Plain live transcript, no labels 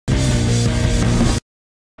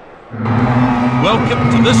Welcome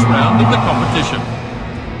to this round of the competition.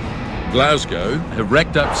 Glasgow have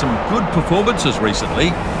racked up some good performances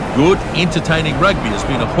recently. Good, entertaining rugby has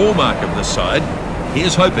been a hallmark of this side.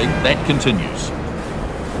 Here's hoping that continues.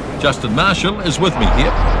 Justin Marshall is with me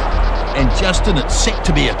here. And Justin, it's set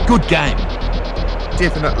to be a good game.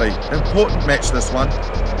 Definitely. Important match, this one.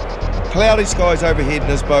 Cloudy skies overhead,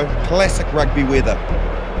 Nisbo. Classic rugby weather.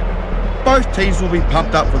 Both teams will be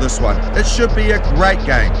pumped up for this one. It should be a great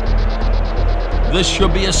game. This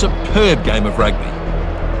should be a superb game of rugby.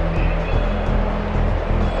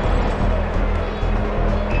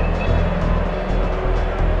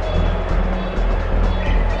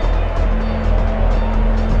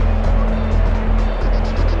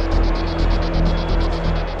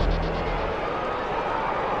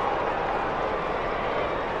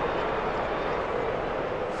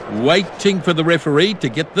 Waiting for the referee to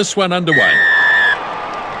get this one underway.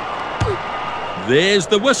 There's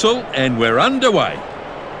the whistle and we're underway.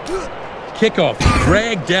 Kick-off,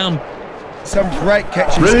 drag down. Some great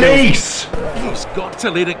catching Release! skills. He's got to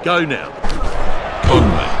let it go now.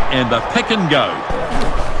 Conway and the pick and go.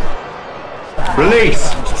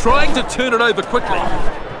 Release! He's trying to turn it over quickly.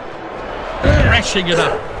 Crashing it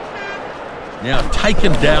up. Now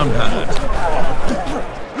taken down hard.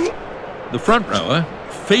 The front rower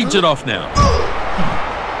feeds it off now.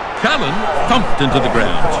 Cullen thumped into the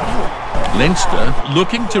ground. Leinster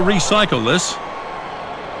looking to recycle this.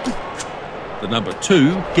 The number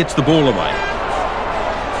 2 gets the ball away.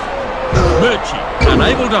 Murchie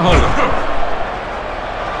unable to hold it.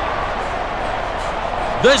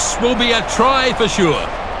 This will be a try for sure.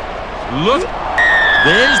 Look,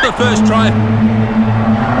 there's the first try.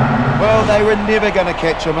 Well, they were never going to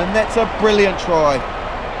catch him, and that's a brilliant try.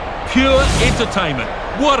 Pure entertainment.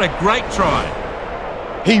 What a great try.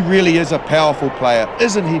 He really is a powerful player.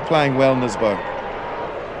 Isn't he playing well, Nisbo?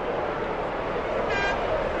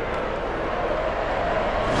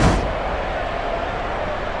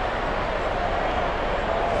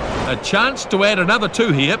 A chance to add another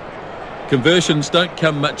 2 here. Conversions don't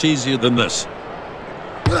come much easier than this.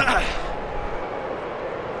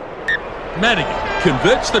 Madigan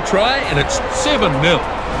converts the try and it's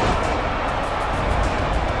 7-0.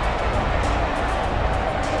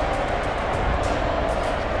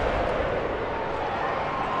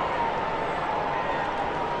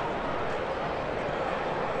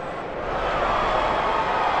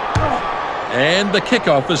 And the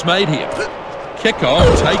kickoff is made here.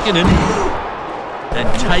 Kickoff taken in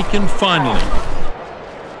and taken finally.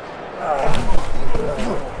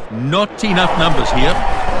 Not enough numbers here.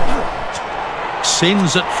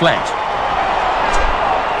 Sends it flat.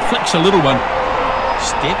 Flicks a little one.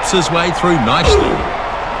 Steps his way through nicely.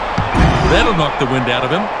 That'll knock the wind out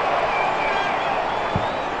of him.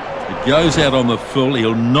 It goes out on the full.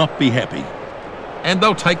 He'll not be happy. And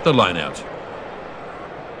they'll take the line out.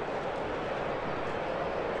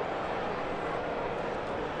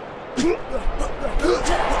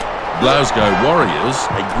 Glasgow Warriors,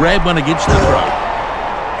 they grab one against the throw.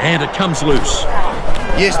 And it comes loose.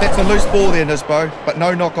 Yes, that's a loose ball there, Nisbo, but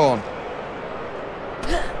no knock on.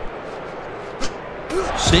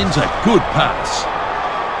 Sends a good pass.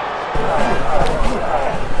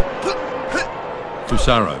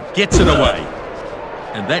 Fusaro gets it away.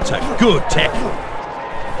 And that's a good tackle.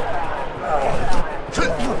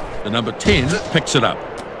 The number 10 picks it up.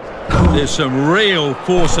 There's some real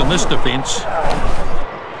force in this defence.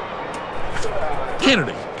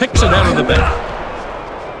 Kennedy picks it out of the back.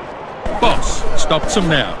 Boss stops him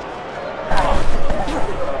now.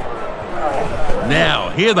 Now,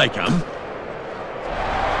 here they come.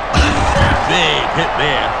 Big hit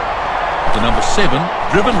there. The number 7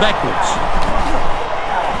 driven backwards.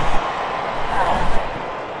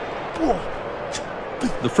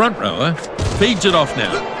 The front rower feeds it off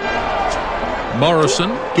now.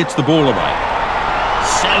 Morrison gets the ball away.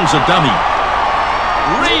 Sells a dummy.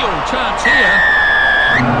 Real chance here.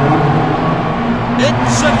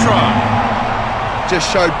 It's a try.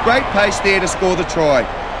 Just showed great pace there to score the try.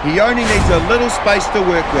 He only needs a little space to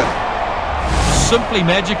work with. Simply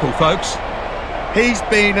magical, folks. He's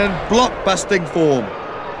been in block-busting form.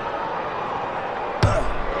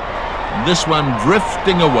 This one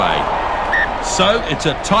drifting away. So it's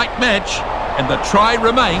a tight match and the try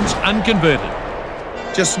remains unconverted.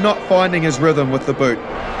 Just not finding his rhythm with the boot.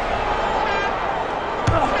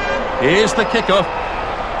 Here's the kickoff.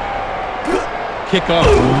 Kickoff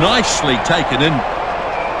nicely taken in.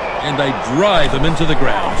 And they drive him into the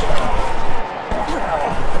ground.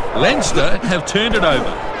 Leinster have turned it over.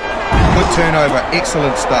 Good turnover,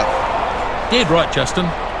 excellent stuff. Dead right, Justin.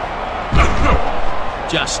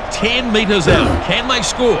 Just 10 metres out. Can they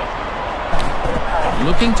score?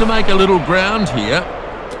 Looking to make a little ground here.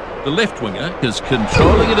 The left winger is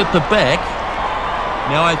controlling it at the back.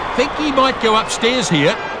 Now I think he might go upstairs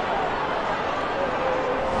here.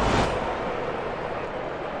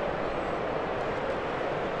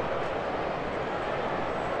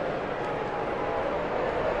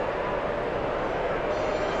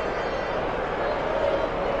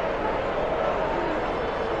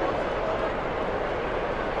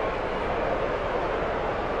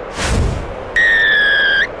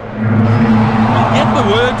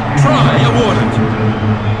 Try awarded.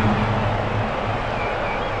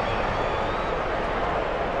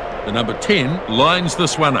 The number 10 lines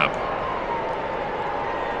this one up.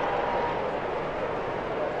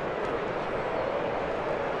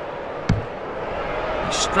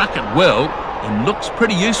 He struck it well and looks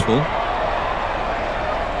pretty useful.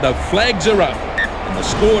 The flags are up and the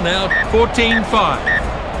score now 14-5.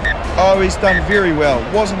 Oh, he's done very well.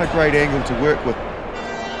 Wasn't a great angle to work with.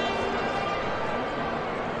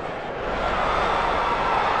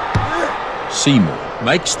 Seymour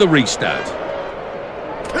makes the restart.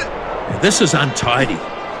 This is untidy.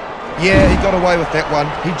 Yeah, he got away with that one.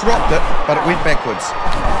 He dropped it, but it went backwards.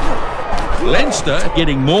 Leinster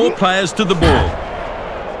getting more players to the ball.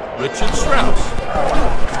 Richard Strauss.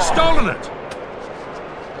 Stolen it.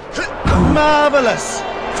 Marvellous.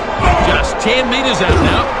 Just 10 metres out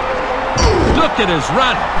now. Look at his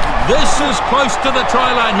run. This is close to the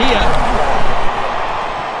try line here.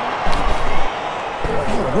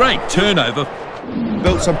 Great turnover.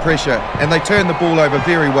 Built some pressure, and they turned the ball over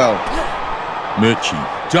very well. Murchie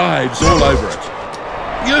dives all over it.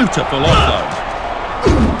 Beautiful offload.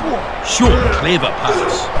 Short, clever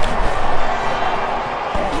pass.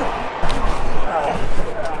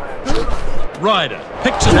 Ryder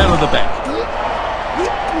picks it out of the back.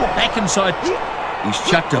 Back inside. He's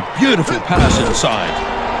chucked a beautiful pass inside.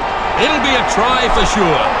 It'll be a try for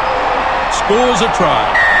sure. Scores a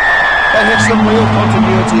try. They have some real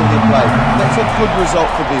continuity in their play. That's a good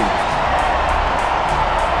result for them.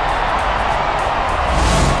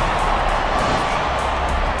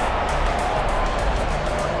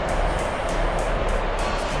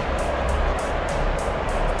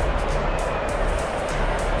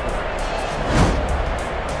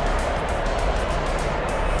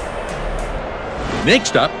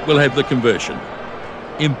 Next up, we'll have the conversion.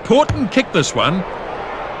 Important kick, this one.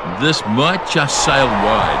 This might just sail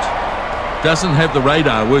wide. Doesn't have the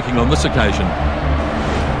radar working on this occasion.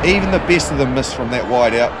 Even the best of them miss from that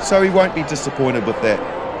wide out, so he won't be disappointed with that.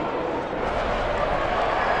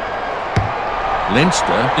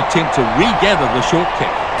 Leinster attempt to regather the short kick.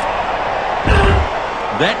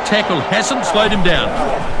 That tackle hasn't slowed him down.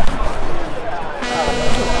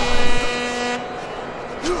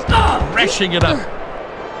 Crashing it up.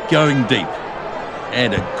 Going deep.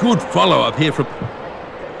 And a good follow-up here from...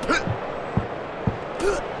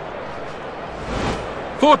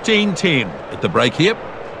 14-10 at the break here.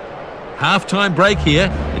 Half-time break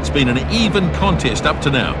here. It's been an even contest up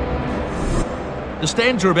to now. The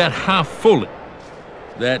stands are about half full.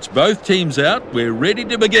 That's both teams out. We're ready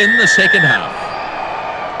to begin the second half.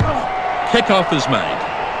 Kickoff is made.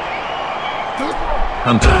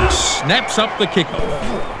 Hunter snaps up the kickoff.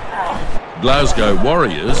 Glasgow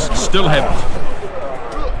Warriors still have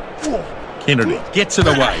it. Kennedy gets it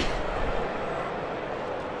away.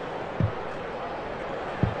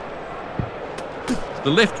 The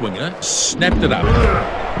left winger snapped it up.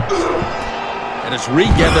 And it's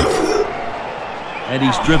regathered. And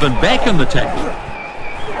he's driven back in the tackle.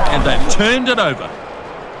 And they've turned it over.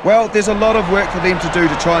 Well, there's a lot of work for them to do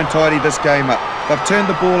to try and tidy this game up. They've turned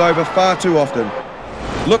the ball over far too often.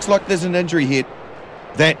 Looks like there's an injury here.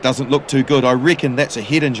 That doesn't look too good. I reckon that's a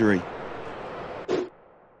head injury.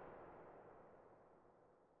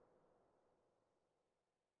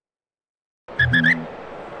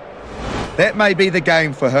 That may be the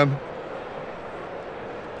game for him.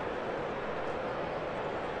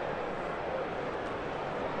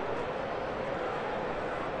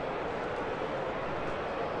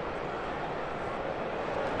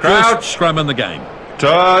 Crouch. First scrum in the game.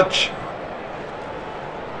 Touch.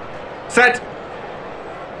 Set.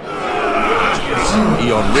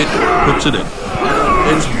 Eon Red puts it in.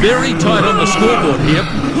 It's very tight on the scoreboard here.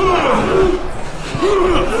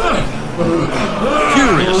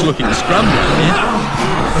 Furious looking scrum right there.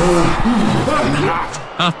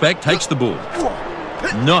 Halfback takes the ball.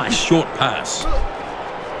 Nice short pass.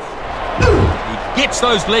 He gets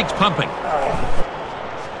those legs pumping.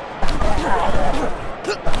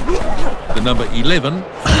 The number 11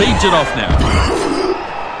 feeds it off now.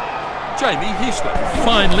 Jamie Hessler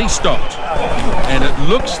finally stopped. And it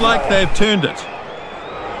looks like they've turned it.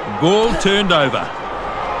 Ball turned over.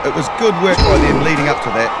 It was good work by them leading up to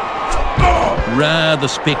that. Rather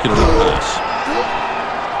speculative pass.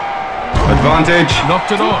 Advantage.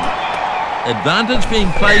 Knocked it on. Advantage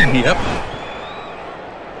being played here.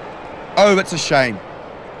 Oh, it's a shame.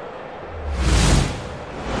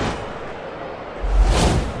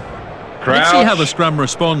 Crouch. Let's see how the scrum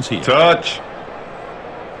responds here. Touch.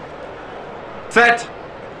 Set.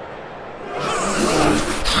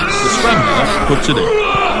 The scrum half puts it in.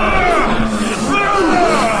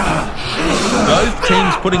 Both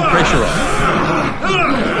teams putting pressure on.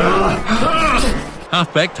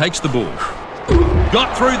 Halfback takes the ball.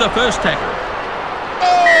 Got through the first tackle.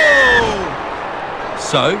 Oh!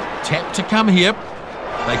 So, tap to come here.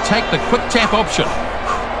 They take the quick tap option.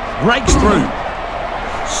 Breaks through.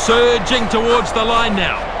 Surging towards the line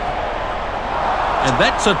now. And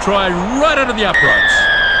that's a try right out of the uprights.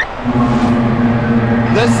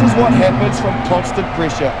 This is what happens from constant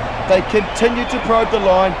pressure. They continue to probe the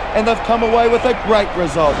line and they've come away with a great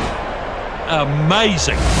result.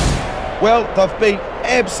 Amazing. Well, they've been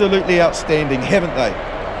absolutely outstanding, haven't they?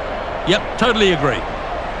 Yep, totally agree.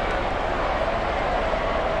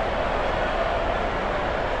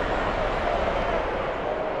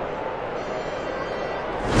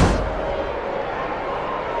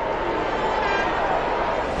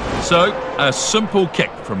 So, a simple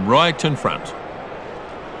kick from right in front.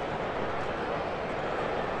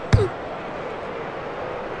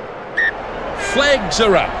 Flags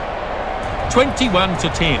are up.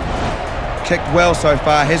 21-10. Kicked well so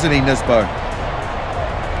far, hasn't he, Nisbo?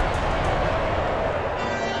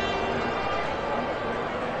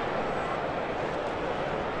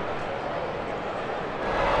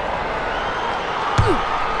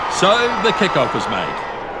 So the kickoff is made.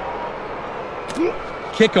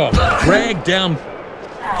 Kickoff, dragged down,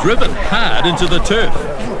 driven hard into the turf.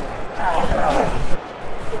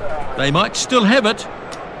 They might still have it.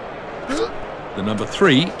 The number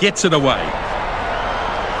 3 gets it away.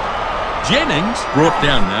 Jennings brought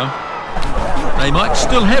down now. They might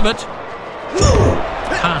still have it.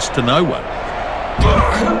 Pass to no one.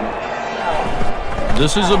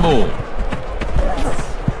 This is a maul.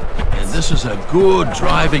 And this is a good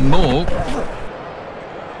driving maul.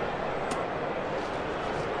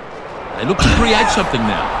 They look to create something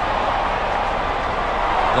now.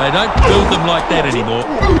 They don't build them like that anymore.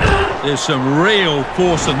 There's some real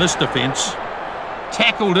force in this defence.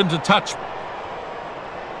 Tackled into touch.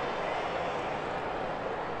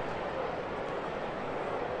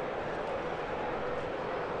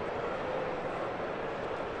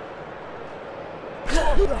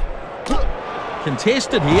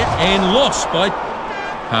 Contested here and lost by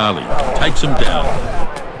Harley. Takes him down.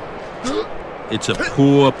 It's a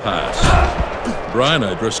poor pass. Brian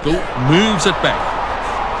O'Driscoll moves it back.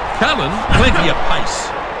 Cullen, plenty of pace.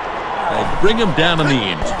 They bring him down in the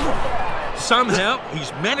end. Somehow,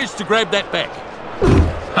 he's managed to grab that back.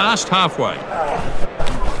 Past halfway.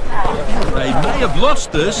 They may have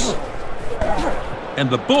lost this. And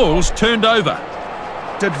the ball's turned over.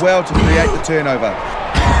 Did well to create the turnover.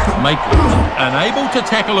 Maitland, unable to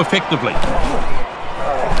tackle effectively.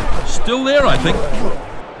 Still there, I think.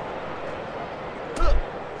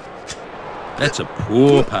 That's a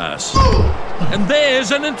poor pass. And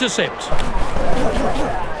there's an intercept.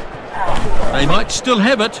 They might still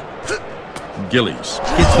have it. Gillies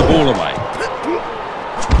gets the ball away.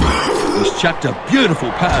 He's chucked a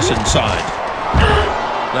beautiful pass inside.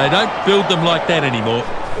 They don't build them like that anymore.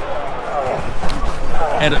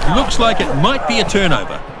 And it looks like it might be a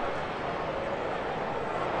turnover.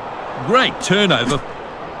 Great turnover.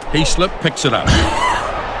 Heaslip picks it up.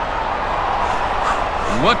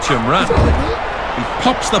 Watch him run. He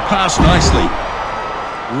pops the pass nicely.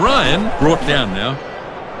 Ryan brought down now.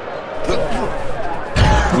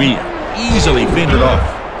 Weir easily fended off.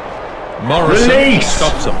 Morrison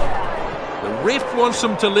stops him. The ref wants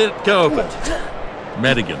him to let go of it.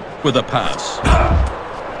 Madigan with a pass.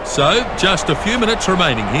 So, just a few minutes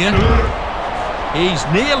remaining here. He's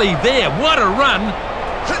nearly there. What a run.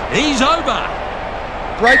 He's over.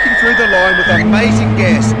 Breaking through the line with amazing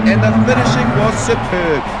gas, and the finishing was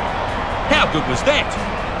superb. How good was that?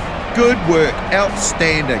 Good work.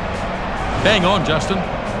 Outstanding. Bang on, Justin.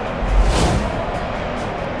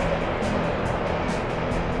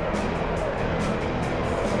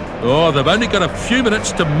 Oh, they've only got a few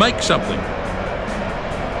minutes to make something.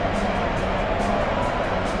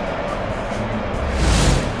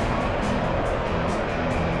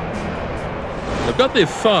 They've got their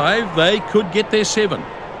 5, they could get their 7.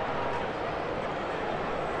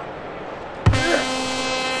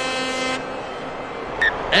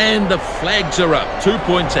 And the flags are up, 2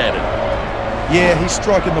 points added. Yeah, he's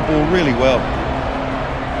striking the ball really well.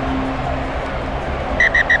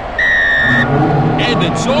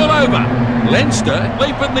 It's all over. Leinster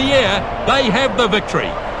leap in the air. They have the victory.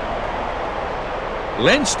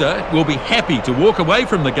 Leinster will be happy to walk away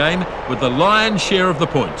from the game with the lion's share of the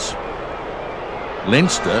points.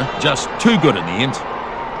 Leinster just too good in the end.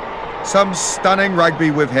 Some stunning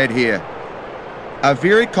rugby we've had here. A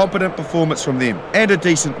very competent performance from them and a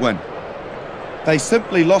decent win. They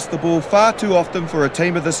simply lost the ball far too often for a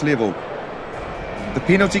team of this level. The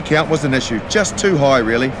penalty count was an issue, just too high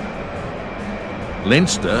really.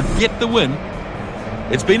 Leinster get the win.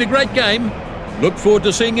 It's been a great game. Look forward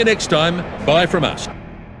to seeing you next time. Bye from us.